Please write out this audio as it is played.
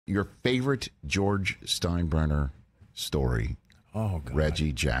your favorite George Steinbrenner story. Oh, God.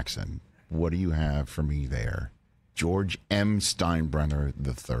 Reggie Jackson. What do you have for me there? George M. Steinbrenner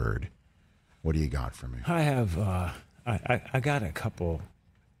III. What do you got for me? I have, I got a couple,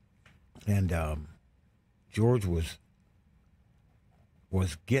 and George was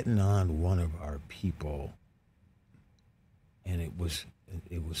getting on one of our people, and it was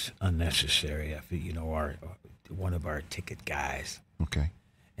unnecessary. Our one of our ticket guys. Okay.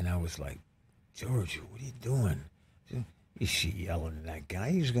 And I was like, George, what are you doing? Is she yelling at that guy?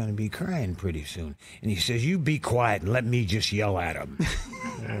 He's going to be crying pretty soon. And he says, you be quiet and let me just yell at him.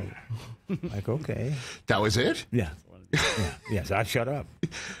 Like, okay. That was it? Yeah. Yes, I shut up.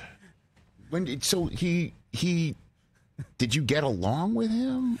 So he did you get along with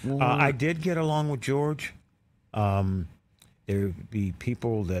him? I did get along with George. There would be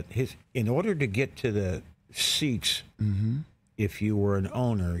people that in order to get to the seats, if you were an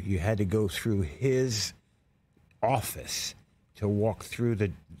owner, you had to go through his office to walk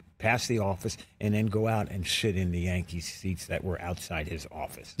past the office and then go out and sit in the Yankees seats that were outside his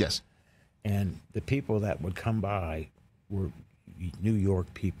office. Yes. And the people that would come by were New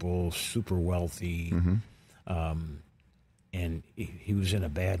York people, super wealthy, and he was in a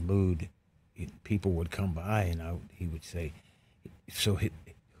bad mood. People would come by, and he would say, so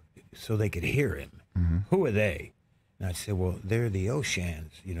they could hear him, who are they? And I'd say, well, they're the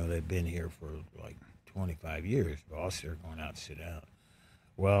Oceans. They've been here for like 25 years. Boss, they're going out to sit down.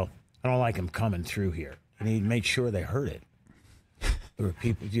 Well, I don't like them coming through here. And he'd make sure they heard it. There were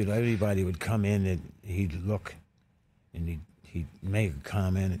people, everybody would come in and he'd look and he'd make a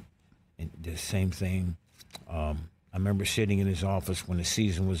comment and the same thing. I remember sitting in his office when the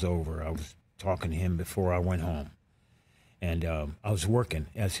season was over. I was talking to him before I went home. And I was working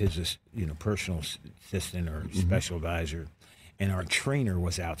as his, personal assistant or special advisor. And our trainer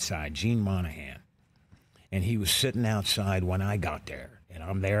was outside, Gene Monahan. And he was sitting outside when I got there. And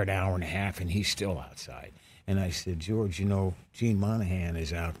I'm there an hour and a half, and he's still outside. And I said, George, Gene Monahan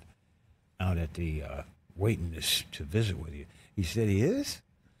is out at the waiting to visit with you. He said, he is?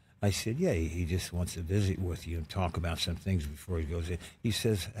 I said, yeah, he just wants to visit with you and talk about some things before he goes in. He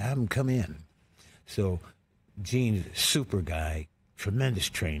says, have him come in. So Gene's a super guy, tremendous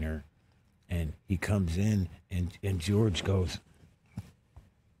trainer, and he comes in, and George goes,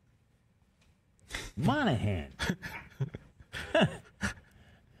 Monahan.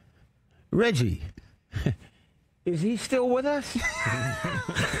 Reggie, is he still with us?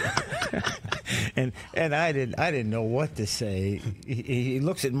 and I didn't know what to say. He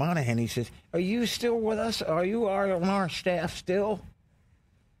looks at Monahan. He says, "Are you still with us? Are you on our staff still?"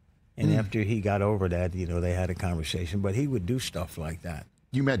 And after he got over that, they had a conversation. But he would do stuff like that.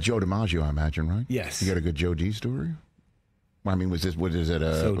 You met Joe DiMaggio, I imagine, right? Yes. You got a good Joe D story? I mean, what is it?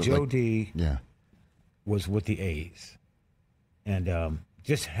 So Joe D. Yeah. Was with the A's, and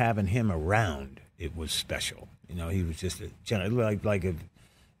just having him around, it was special. He was just like a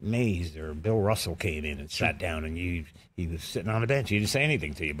Mays or Bill Russell came in and sat down, and he was sitting on the bench. He didn't say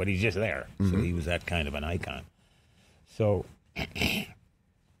anything to you, but he's just there. So he was that kind of an icon. So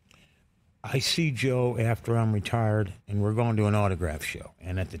I see Joe after I'm retired, and we're going to an autograph show.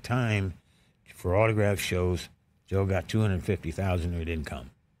 And at the time, for autograph shows, Joe got $250,000 and he didn't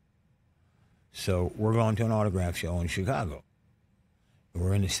come. So we're going to an autograph show in Chicago.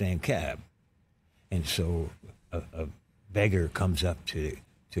 We're in the same cab. And so a beggar comes up to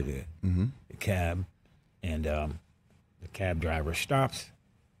the cab, and the cab driver stops.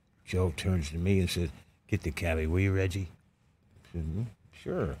 Joe turns to me and says, "Get the cabbie, will you, Reggie?" I said,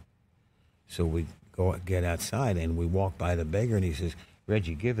 "Sure." So we get outside, and we walk by the beggar, and he says,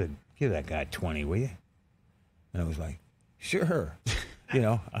 "Reggie, give that guy 20, will you?" And I was like, "Sure."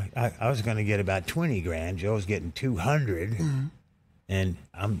 I was going to get about 20 grand. Joe's getting 200, and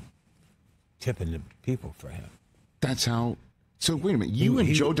I'm tipping the people for him. That's how. So wait a minute. You and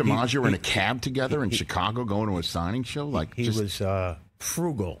Joe DiMaggio were in a cab together in Chicago going to a signing show? He was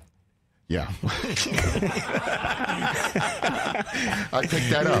frugal. Yeah. I picked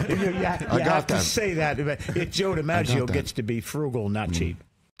that up. I got that. To say that. Joe DiMaggio gets to be frugal, not cheap.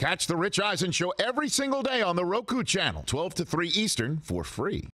 Catch the Rich Eisen Show every single day on the Roku channel, 12 to 3 Eastern, for free.